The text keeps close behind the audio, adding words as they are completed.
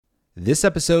This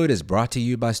episode is brought to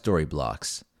you by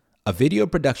Storyblocks, a video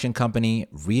production company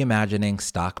reimagining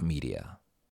stock media.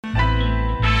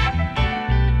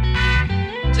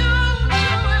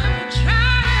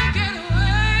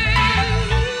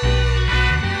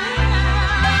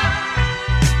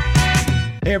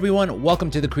 Hey everyone,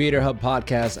 welcome to the Creator Hub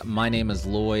podcast. My name is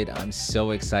Lloyd. I'm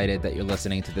so excited that you're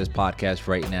listening to this podcast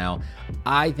right now.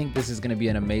 I think this is going to be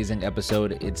an amazing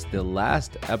episode. It's the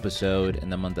last episode in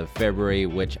the month of February,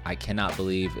 which I cannot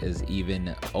believe is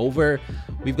even over.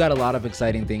 We've got a lot of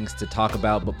exciting things to talk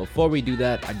about, but before we do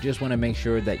that, I just want to make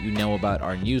sure that you know about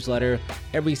our newsletter.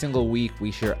 Every single week, we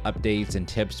share updates and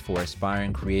tips for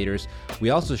aspiring creators. We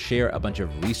also share a bunch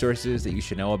of resources that you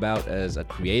should know about as a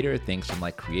creator, things from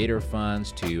like creator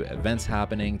funds to events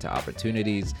happening to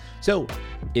opportunities. So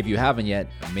if you haven't yet,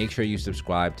 make sure you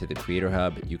subscribe to the Creator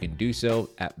Hub. You can do so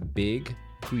at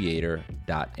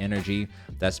bigcreator.energy.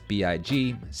 That's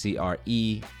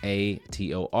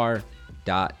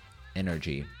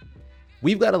bigcreator.energy.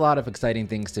 We've got a lot of exciting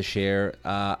things to share.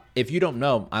 If you don't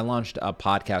know, I launched a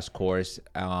podcast course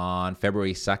on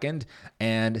February 2nd,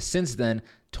 and since then,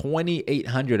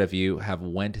 2,800 of you have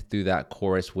went through that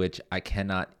course, which I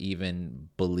cannot even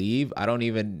believe. I don't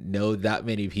even know that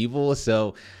many people.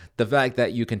 So the fact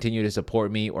that you continue to support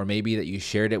me, or maybe that you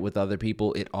shared it with other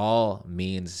people, it all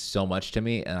means so much to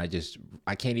me. And I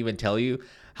can't even tell you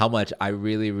how much I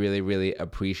really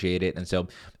appreciate it. And so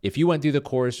if you went through the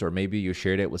course, or maybe you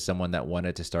shared it with someone that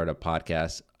wanted to start a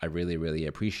podcast, I really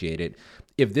appreciate it.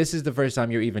 If this is the first time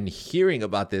you're even hearing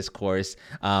about this course,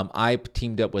 I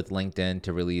teamed up with LinkedIn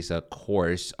to release a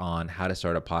course on how to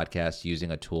start a podcast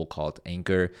using a tool called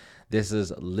Anchor. This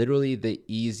is literally the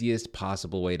easiest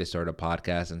possible way to start a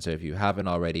podcast. And so if you haven't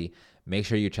already, make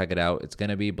sure you check it out. It's going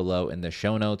to be below in the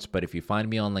show notes, but if you find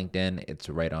me on LinkedIn, it's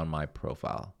right on my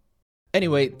profile.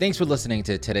 Anyway, thanks for listening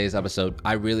to today's episode.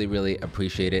 I really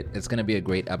appreciate it. It's going to be a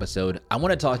great episode. I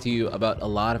want to talk to you about a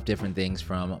lot of different things,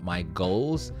 from my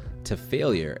goals to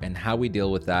failure and how we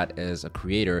deal with that as a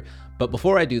creator. But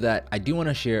before I do that, I do want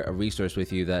to share a resource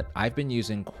with you that I've been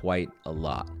using quite a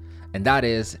lot, and that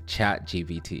is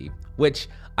ChatGPT, which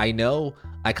I know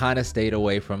I kind of stayed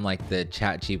away from like the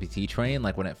ChatGPT train.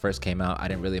 Like when it first came out, I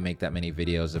didn't really make that many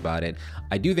videos about it.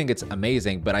 I do think it's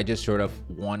amazing, but I just sort of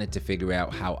wanted to figure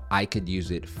out how I could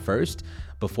use it first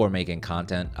before making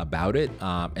content about it.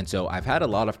 And so I've had a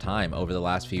lot of time over the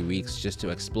last few weeks just to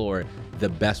explore the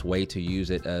best way to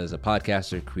use it as a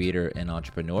podcaster, creator, and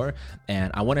entrepreneur.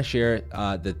 And I want to share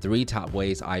the 3 top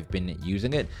ways I've been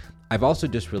using it. I've also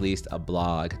just released a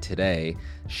blog today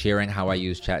sharing how I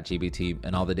use ChatGPT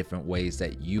and all the different ways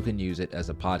that you can use it as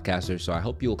a podcaster. So I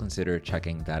hope you'll consider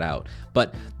checking that out.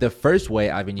 But the first way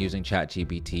I've been using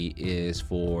ChatGPT is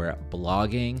for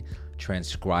blogging,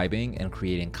 transcribing, and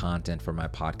creating content for my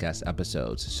podcast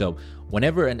episodes. So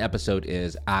whenever an episode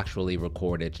is actually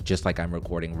recorded, just like I'm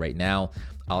recording right now,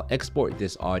 I'll export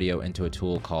this audio into a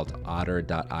tool called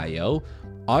Otter.io.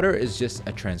 Otter is just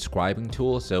a transcribing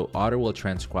tool, so Otter will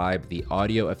transcribe the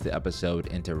audio of the episode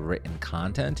into written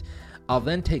content. I'll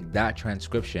then take that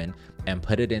transcription and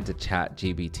put it into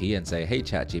ChatGPT and say, hey,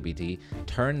 ChatGPT,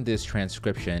 turn this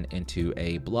transcription into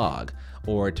a blog,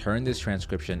 or turn this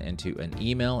transcription into an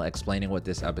email explaining what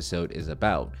this episode is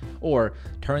about, or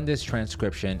turn this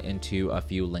transcription into a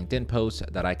few LinkedIn posts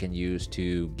that I can use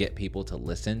to get people to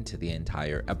listen to the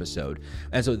entire episode.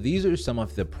 And so these are some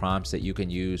of the prompts that you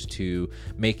can use to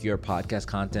make your podcast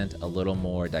content a little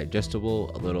more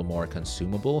digestible, a little more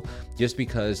consumable, just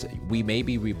because we may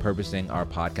be repurposing our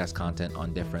podcast content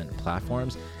on different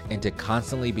platforms, and to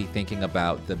constantly be thinking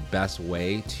about the best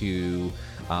way to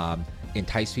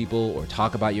entice people or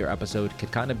talk about your episode could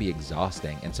kind of be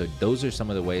exhausting. And so those are some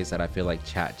of the ways that I feel like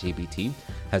ChatGPT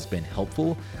has been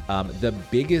helpful. The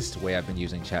biggest way I've been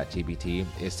using ChatGPT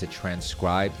is to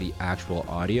transcribe the actual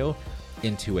audio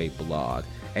into a blog.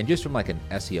 And just from like an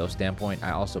SEO standpoint,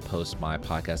 I also post my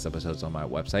podcast episodes on my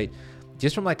website.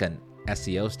 Just from like an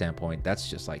SEO standpoint, that's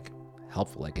just like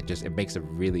helpful. Like it makes a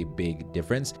really big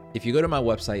difference. If you go to my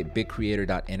website,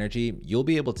 bigcreator.energy, you'll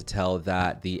be able to tell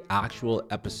that the actual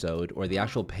episode, or the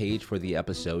actual page for the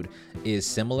episode, is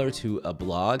similar to a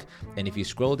blog. And if you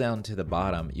scroll down to the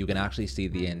bottom, you can actually see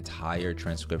the entire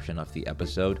transcription of the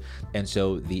episode. And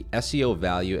so the SEO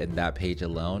value in that page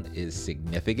alone is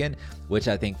significant, which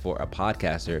I think for a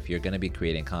podcaster, if you're going to be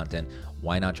creating content,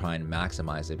 why not try and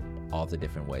maximize it all the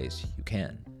different ways you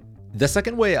can? The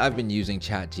second way I've been using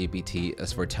ChatGPT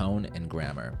is for tone and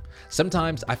grammar.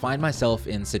 Sometimes I find myself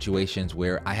in situations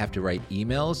where I have to write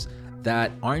emails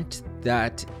that aren't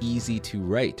that easy to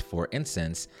write. For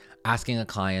instance, asking a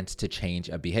client to change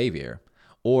a behavior,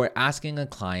 or asking a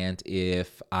client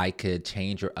if I could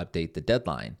change or update the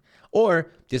deadline,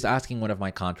 or just asking one of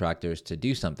my contractors to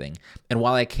do something. And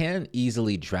while I can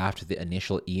easily draft the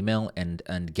initial email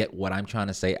and get what I'm trying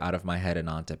to say out of my head and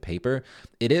onto paper,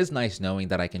 it is nice knowing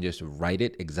that I can just write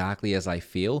it exactly as I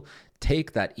feel,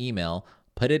 take that email,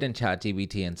 put it in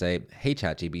ChatGPT and say, hey,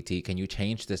 ChatGPT, can you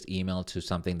change this email to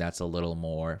something that's a little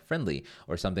more friendly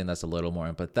or something that's a little more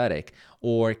empathetic?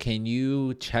 Or can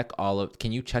you check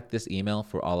this email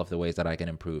for all of the ways that I can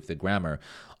improve the grammar?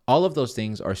 All of those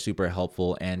things are super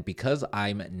helpful. And because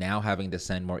I'm now having to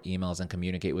send more emails and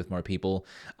communicate with more people,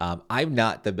 I'm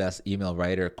not the best email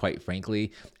writer, quite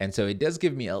frankly. And so it does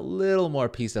give me a little more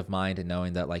peace of mind in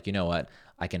knowing that, like, you know what?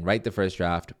 I can write the first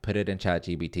draft, put it in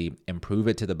ChatGPT, improve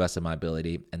it to the best of my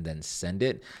ability, and then send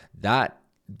it. That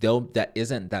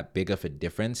isn't that big of a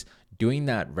difference. Doing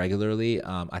that regularly,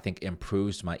 I think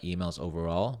improves my emails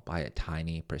overall by a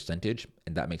tiny percentage,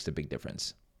 and that makes a big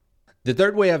difference. The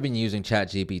third way I've been using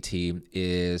ChatGPT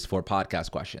is for podcast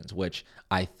questions, which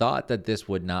I thought that this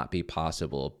would not be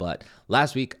possible. But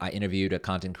last week, I interviewed a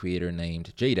content creator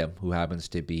named Jada, who happens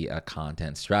to be a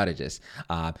content strategist.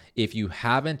 If you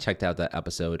haven't checked out that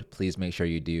episode, please make sure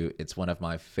you do. It's one of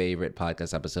my favorite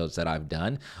podcast episodes that I've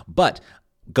done. But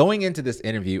going into this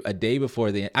interview a day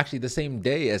before the same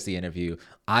day as the interview,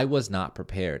 I was not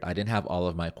prepared. I didn't have all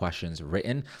of my questions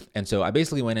written. And so I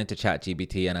basically went into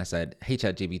ChatGPT and I said, hey,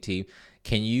 ChatGPT,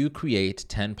 can you create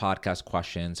 10 podcast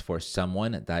questions for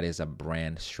someone that is a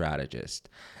brand strategist?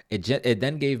 It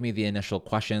then gave me the initial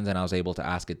questions and I was able to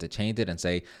ask it to change it and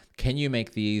say, can you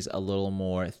make these a little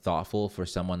more thoughtful for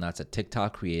someone that's a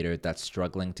TikTok creator that's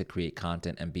struggling to create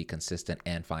content and be consistent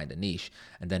and find a niche?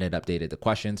 And then it updated the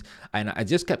questions. And I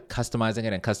just kept customizing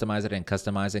it and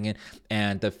customizing it.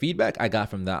 And the feedback I got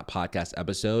from that podcast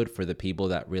episode for the people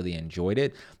that really enjoyed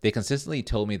it, they consistently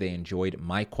told me they enjoyed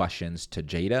my questions to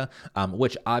Jada,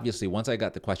 which obviously once I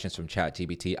got the questions from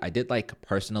ChatGPT, I did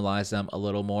personalize them a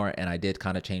little more and I did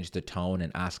kind of change the tone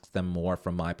and ask them more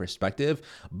from my perspective.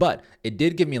 But it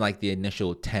did give me the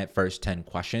initial first 10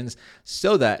 questions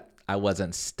so that I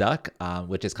wasn't stuck,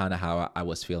 which is kind of how I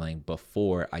was feeling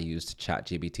before I used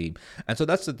ChatGPT. And so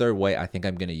that's the third way I think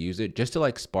I'm going to use it, just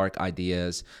to spark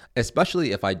ideas,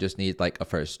 especially if I just need a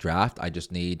first draft. I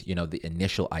just need, the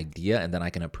initial idea and then I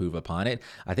can improve upon it.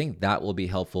 I think that will be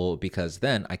helpful because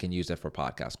then I can use it for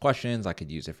podcast questions. I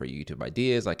could use it for YouTube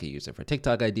ideas. I could use it for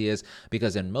TikTok ideas,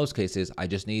 because in most cases, I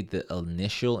just need the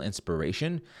initial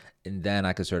inspiration and then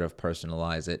I could sort of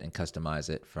personalize it and customize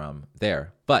it from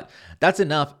there. But that's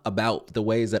enough about the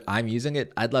ways that I'm using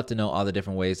it. I'd love to know all the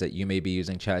different ways that you may be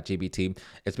using ChatGPT.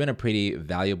 It's been a pretty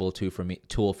valuable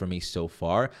tool for me so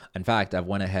far. In fact, I've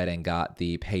went ahead and got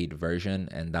the paid version,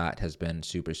 and that has been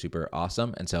super, super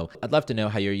awesome. And so I'd love to know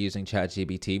how you're using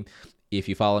ChatGPT. If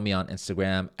you follow me on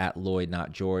Instagram at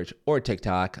LloydNotGeorge or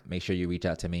TikTok, make sure you reach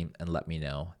out to me and let me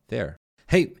know there.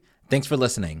 Hey, thanks for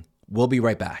listening. We'll be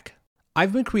right back.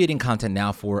 I've been creating content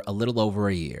now for a little over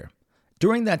a year.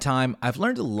 During that time, I've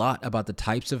learned a lot about the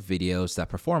types of videos that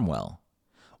perform well.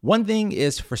 One thing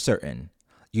is for certain,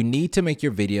 you need to make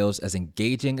your videos as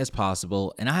engaging as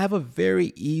possible, and I have a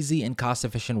very easy and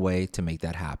cost-efficient way to make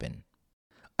that happen.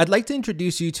 I'd like to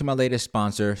introduce you to my latest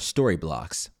sponsor,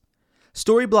 Storyblocks.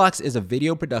 Storyblocks is a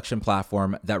video production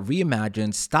platform that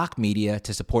reimagines stock media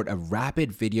to support a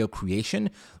rapid video creation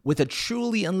with a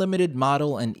truly unlimited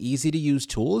model and easy-to-use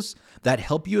tools that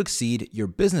help you exceed your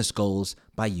business goals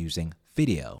by using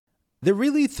video. There are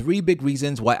really three big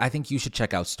reasons why I think you should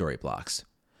check out Storyblocks.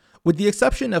 With the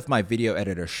exception of my video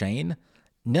editor, Shane,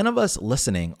 none of us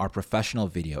listening are professional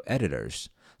video editors.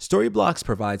 Storyblocks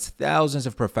provides thousands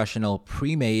of professional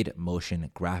pre-made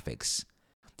motion graphics.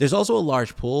 There's also a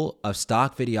large pool of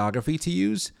stock videography to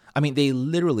use. They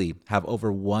literally have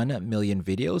over 1 million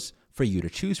videos for you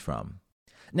to choose from.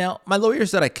 Now, my lawyer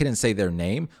said I couldn't say their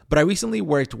name, but I recently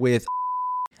worked with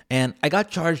and I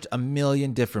got charged a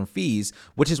million different fees,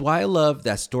 which is why I love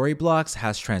that Storyblocks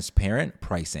has transparent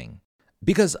pricing.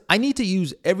 Because I need to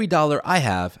use every dollar I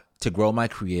have to grow my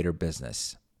creator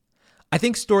business. I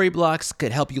think Storyblocks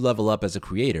could help you level up as a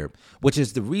creator, which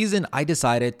is the reason I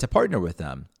decided to partner with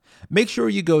them. Make sure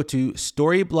you go to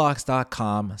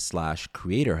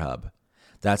storyblocks.com/creatorhub.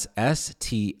 That's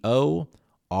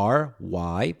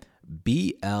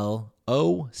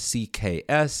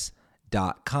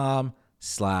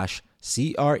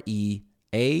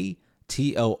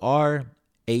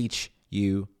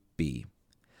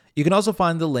You can also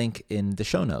find the link in the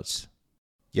show notes.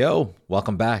 Yo,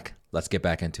 welcome back. Let's get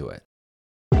back into it.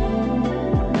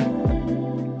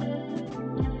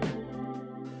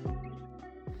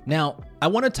 Now, I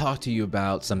want to talk to you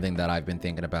about something that I've been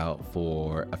thinking about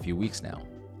for a few weeks now.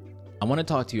 I want to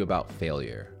talk to you about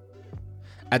failure.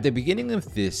 At the beginning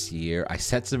of this year, I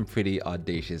set some pretty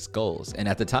audacious goals. And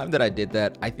at the time that I did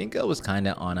that, I think I was kind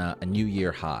of on a new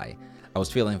year high. I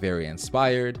was feeling very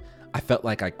inspired. I felt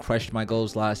like I crushed my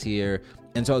goals last year.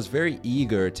 And so I was very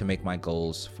eager to make my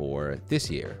goals for this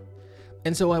year.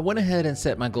 And so I went ahead and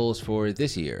set my goals for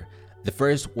this year. The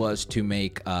first was to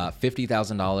make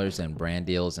 $50,000 in brand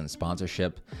deals and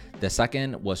sponsorship. The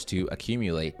second was to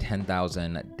accumulate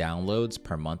 10,000 downloads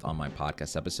per month on my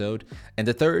podcast episode. And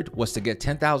the third was to get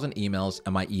 10,000 emails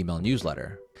in my email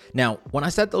newsletter. Now, when I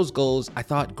set those goals, I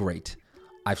thought, great,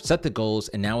 I've set the goals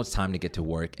and now it's time to get to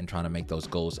work and trying to make those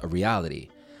goals a reality.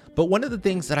 But one of the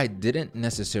things that I didn't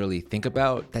necessarily think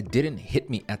about, that didn't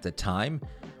hit me at the time,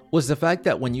 was the fact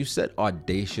that when you set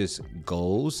audacious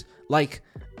goals,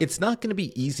 it's not going to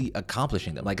be easy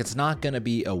accomplishing them. It's not going to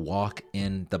be a walk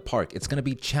in the park. It's going to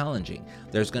be challenging.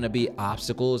 There's going to be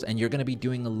obstacles and you're going to be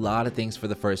doing a lot of things for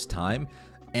the first time.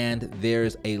 And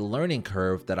there's a learning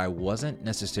curve that I wasn't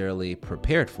necessarily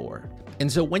prepared for. And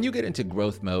so when you get into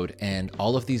growth mode and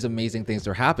all of these amazing things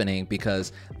are happening,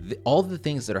 because all the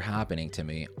things that are happening to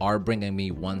me are bringing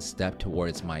me one step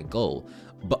towards my goal.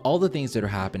 But all the things that are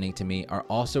happening to me are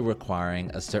also requiring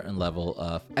a certain level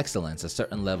of excellence, a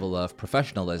certain level of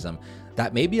professionalism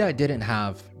that maybe I didn't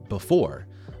have before.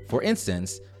 For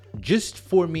instance, just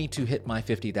for me to hit my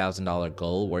 $50,000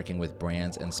 goal working with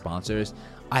brands and sponsors,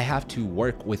 I have to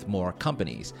work with more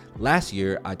companies. Last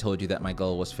year, I told you that my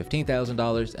goal was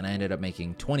 $15,000 and I ended up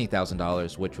making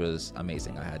 $20,000, which was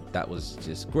amazing. That was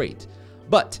just great.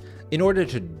 But in order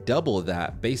to double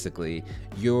that, basically,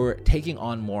 you're taking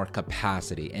on more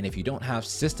capacity. And if you don't have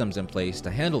systems in place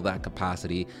to handle that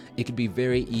capacity, it can be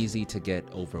very easy to get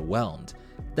overwhelmed.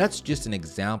 That's just an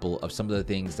example of some of the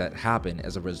things that happen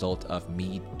as a result of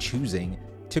me choosing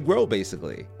to grow,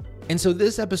 basically. And so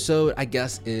this episode, I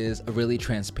guess, is a really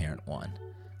transparent one,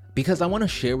 because I want to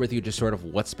share with you just sort of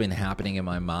what's been happening in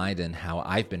my mind and how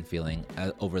I've been feeling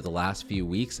over the last few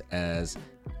weeks as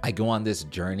I go on this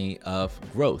journey of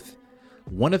growth.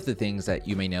 One of the things that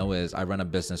you may know is I run a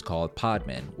business called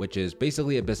Podman, which is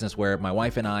basically a business where my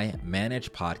wife and I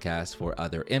manage podcasts for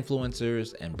other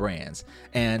influencers and brands.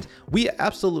 And we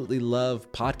absolutely love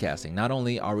podcasting. Not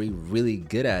only are we really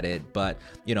good at it, but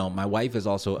my wife is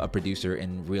also a producer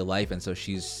in real life. And so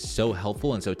she's so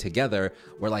helpful. And so together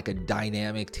we're like a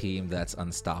dynamic team that's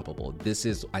unstoppable. This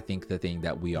is, I think, the thing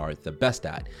that we are the best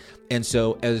at. And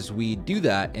so as we do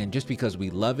that, and just because we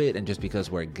love it and just because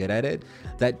we're good at it,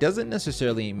 that doesn't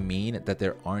necessarily mean that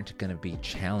there aren't going to be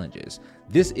challenges.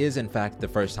 This is, in fact, the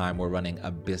first time we're running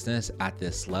a business at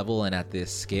this level and at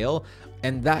this scale,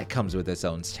 and that comes with its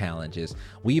own challenges.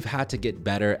 We've had to get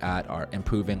better at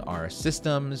improving our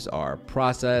systems, our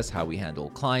process, how we handle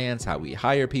clients, how we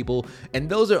hire people, and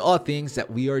those are all things that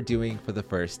we are doing for the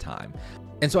first time.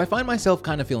 And so I find myself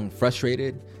kind of feeling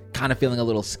frustrated, kind of feeling a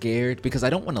little scared, because I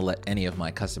don't want to let any of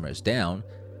my customers down.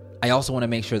 I also want to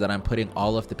make sure that I'm putting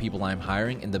all of the people I'm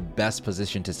hiring in the best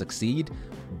position to succeed,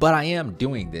 but I am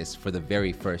doing this for the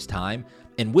very first time.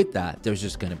 And with that, there's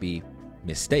just going to be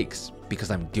mistakes because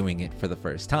I'm doing it for the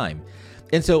first time.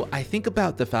 And so I think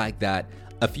about the fact that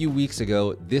a few weeks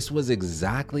ago, this was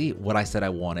exactly what I said I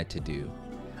wanted to do.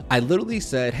 I literally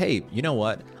said, hey, you know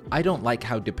what? I don't like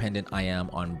how dependent I am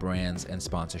on brands and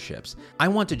sponsorships. I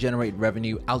want to generate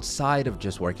revenue outside of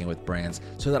just working with brands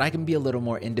so that I can be a little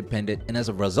more independent. And as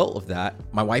a result of that,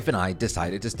 my wife and I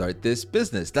decided to start this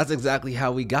business. That's exactly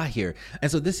how we got here.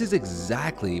 And so this is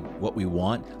exactly what we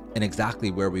want and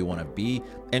exactly where we want to be.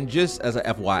 And just as a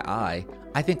FYI,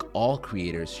 I think all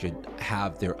creators should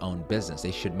have their own business.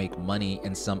 They should make money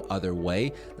in some other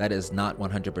way that is not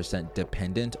 100%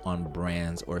 dependent on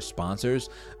brands or sponsors,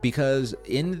 because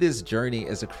in this journey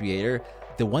as a creator,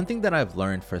 the one thing that I've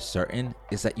learned for certain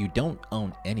is that you don't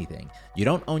own anything. You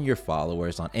don't own your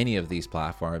followers on any of these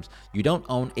platforms. You don't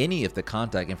own any of the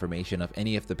contact information of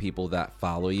any of the people that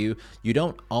follow you. You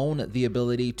don't own the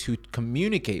ability to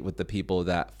communicate with the people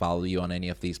that follow you on any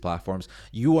of these platforms.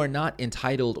 You are not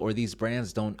entitled, or these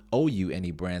brands don't owe you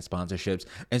any brand sponsorships.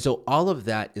 And so all of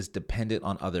that is dependent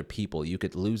on other people. You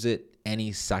could lose it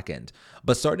any second.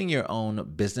 But starting your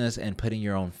own business and putting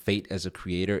your own fate as a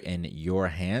creator in your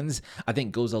hands, I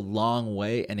think goes a long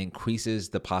way and increases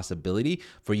the possibility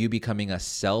for you becoming a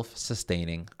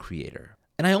self-sustaining creator.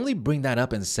 And I only bring that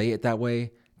up and say it that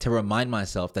way to remind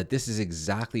myself that this is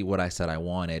exactly what I said I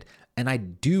wanted. And I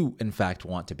do, in fact,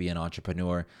 want to be an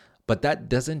entrepreneur, but that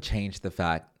doesn't change the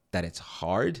fact that it's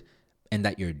hard and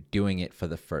that you're doing it for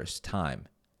the first time.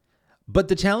 But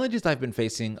the challenges I've been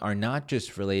facing are not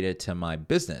just related to my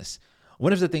business.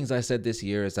 One of the things I said this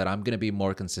year is that I'm going to be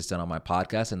more consistent on my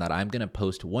podcast and that I'm going to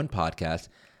post one podcast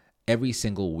every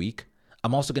single week.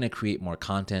 I'm also going to create more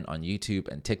content on YouTube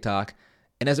and TikTok.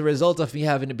 And as a result of me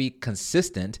having to be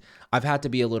consistent, I've had to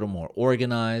be a little more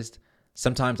organized.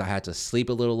 Sometimes I had to sleep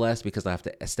a little less because I have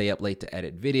to stay up late to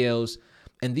edit videos.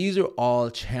 And these are all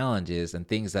challenges and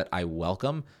things that I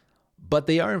welcome, but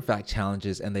they are in fact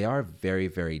challenges and they are very,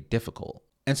 very difficult.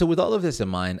 And so with all of this in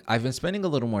mind, I've been spending a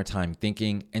little more time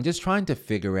thinking and just trying to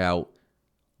figure out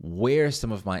where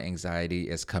some of my anxiety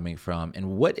is coming from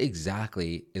and what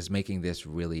exactly is making this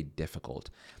really difficult.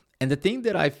 And the thing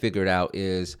that I figured out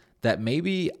is that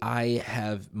maybe I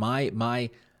have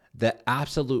the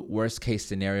absolute worst case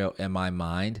scenario in my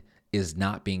mind is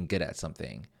not being good at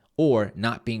something or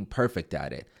not being perfect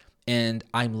at it. And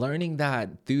I'm learning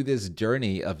that through this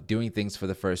journey of doing things for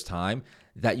the first time,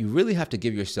 that you really have to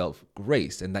give yourself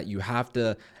grace and that you have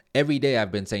to, every day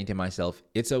I've been saying to myself,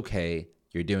 it's okay,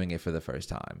 you're doing it for the first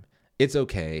time. It's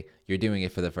okay, you're doing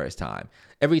it for the first time.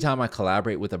 Every time I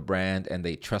collaborate with a brand and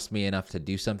they trust me enough to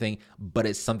do something, but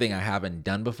it's something I haven't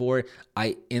done before,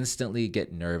 I instantly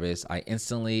get nervous. I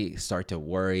instantly start to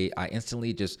worry. I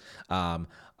instantly just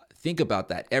think about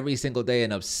that every single day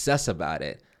and obsess about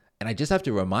it. And I just have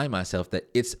to remind myself that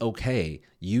it's okay.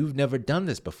 You've never done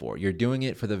this before. You're doing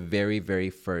it for the very,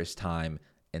 very first time.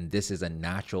 And this is a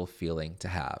natural feeling to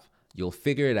have. You'll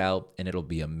figure it out and it'll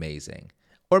be amazing.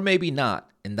 Or maybe not,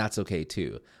 and that's okay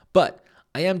too. But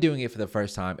I am doing it for the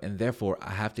first time, and therefore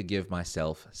I have to give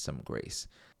myself some grace.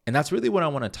 And that's really what I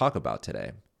want to talk about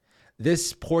today.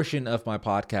 This portion of my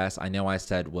podcast, I know I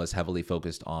said was heavily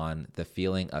focused on the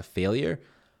feeling of failure,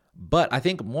 but I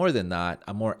think more than that,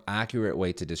 a more accurate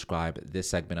way to describe this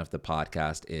segment of the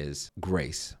podcast is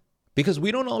grace. Because we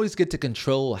don't always get to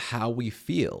control how we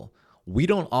feel. We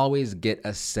don't always get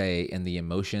a say in the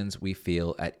emotions we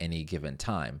feel at any given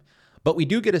time. But we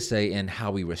do get a say in how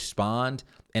we respond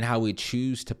and how we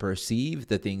choose to perceive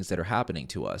the things that are happening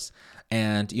to us.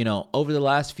 And, over the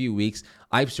last few weeks,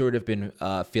 I've sort of been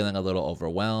feeling a little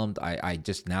overwhelmed. I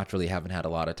just naturally haven't had a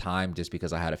lot of time just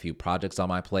because I had a few projects on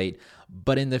my plate.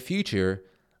 But in the future,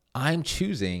 I'm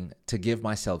choosing to give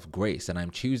myself grace and I'm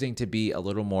choosing to be a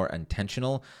little more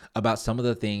intentional about some of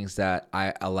the things that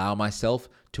I allow myself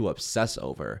to obsess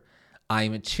over.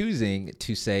 I'm choosing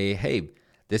to say, hey,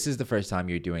 this is the first time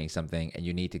you're doing something and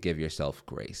you need to give yourself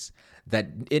grace. That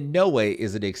in no way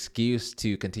is an excuse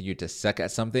to continue to suck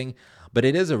at something, but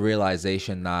it is a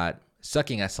realization that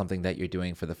sucking at something that you're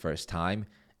doing for the first time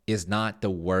is not the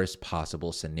worst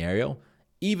possible scenario,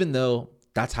 even though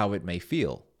that's how it may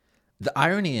feel. The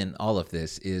irony in all of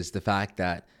this is the fact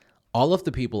that all of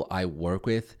the people I work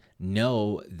with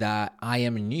know that I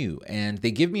am new and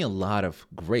they give me a lot of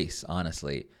grace,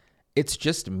 honestly. It's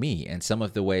just me and some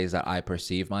of the ways that I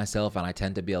perceive myself, and I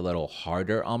tend to be a little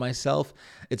harder on myself.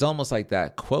 It's almost like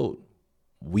that quote,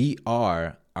 we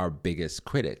are our biggest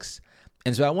critics.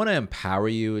 And so I want to empower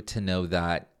you to know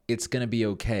that it's going to be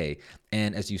okay.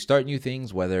 And as you start new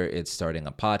things, whether it's starting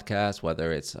a podcast,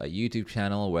 whether it's a YouTube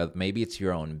channel, whether maybe it's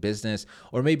your own business,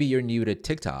 or maybe you're new to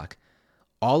TikTok,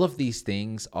 all of these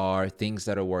things are things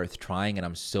that are worth trying, and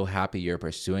I'm so happy you're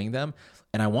pursuing them.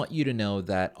 And I want you to know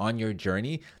that on your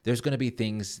journey, there's going to be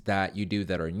things that you do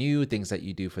that are new, things that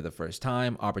you do for the first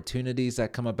time, opportunities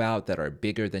that come about that are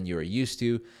bigger than you are used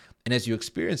to. And as you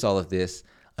experience all of this,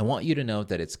 I want you to know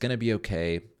that it's going to be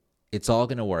okay. It's all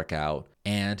going to work out,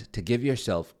 and to give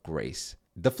yourself grace.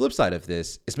 The flip side of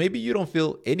this is maybe you don't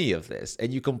feel any of this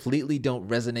and you completely don't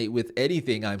resonate with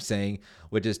anything I'm saying,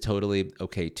 which is totally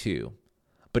okay too.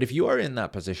 But if you are in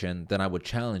that position, then I would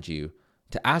challenge you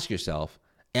to ask yourself,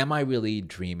 am I really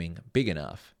dreaming big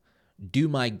enough? Do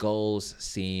my goals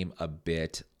seem a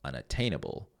bit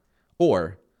unattainable?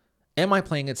 Or am I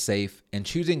playing it safe and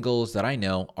choosing goals that I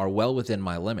know are well within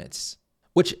my limits?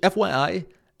 Which, FYI,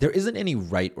 there isn't any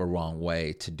right or wrong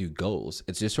way to do goals.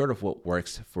 It's just sort of what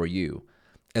works for you.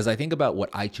 As I think about what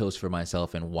I chose for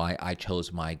myself and why I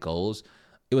chose my goals,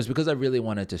 it was because I really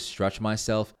wanted to stretch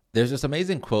myself. There's this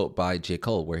amazing quote by J.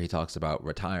 Cole where he talks about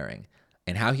retiring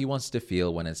and how he wants to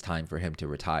feel when it's time for him to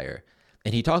retire.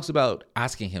 And he talks about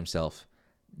asking himself,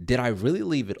 did I really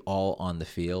leave it all on the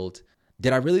field?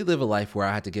 Did I really live a life where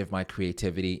I had to give my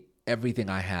creativity everything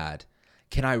I had?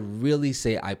 Can I really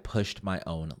say I pushed my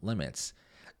own limits?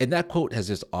 And that quote has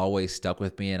just always stuck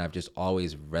with me, and I've just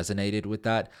always resonated with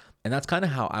that. And that's kind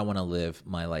of how I want to live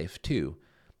my life too.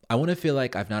 I want to feel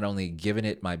like I've not only given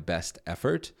it my best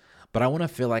effort, but I want to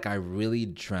feel like I really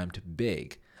dreamt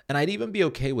big. And I'd even be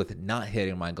okay with not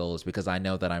hitting my goals because I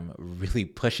know that I'm really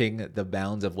pushing the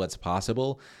bounds of what's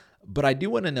possible. But I do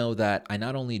want to know that I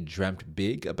not only dreamt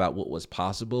big about what was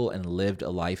possible and lived a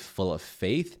life full of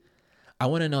faith, I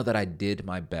want to know that I did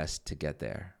my best to get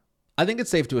there. I think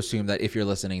it's safe to assume that if you're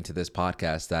listening to this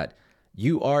podcast, that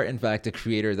you are in fact a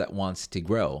creator that wants to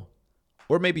grow.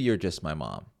 Or maybe you're just my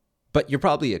mom, but you're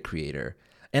probably a creator.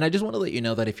 And I just want to let you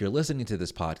know that if you're listening to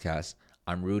this podcast,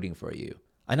 I'm rooting for you.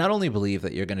 I not only believe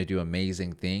that you're going to do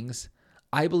amazing things,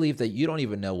 I believe that you don't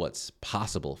even know what's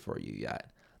possible for you yet.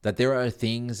 That there are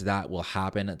things that will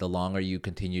happen the longer you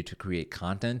continue to create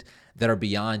content that are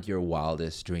beyond your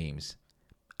wildest dreams.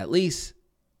 At least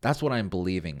that's what I'm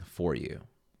believing for you.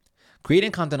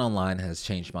 Creating content online has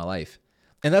changed my life.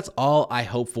 And that's all I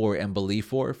hope for and believe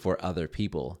for other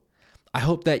people. I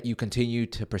hope that you continue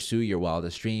to pursue your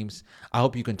wildest dreams. I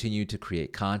hope you continue to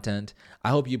create content. I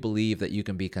hope you believe that you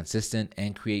can be consistent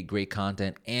and create great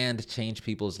content and change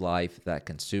people's life that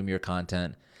consume your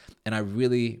content. And I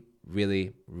really,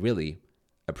 really, really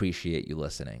appreciate you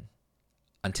listening.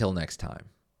 Until next time.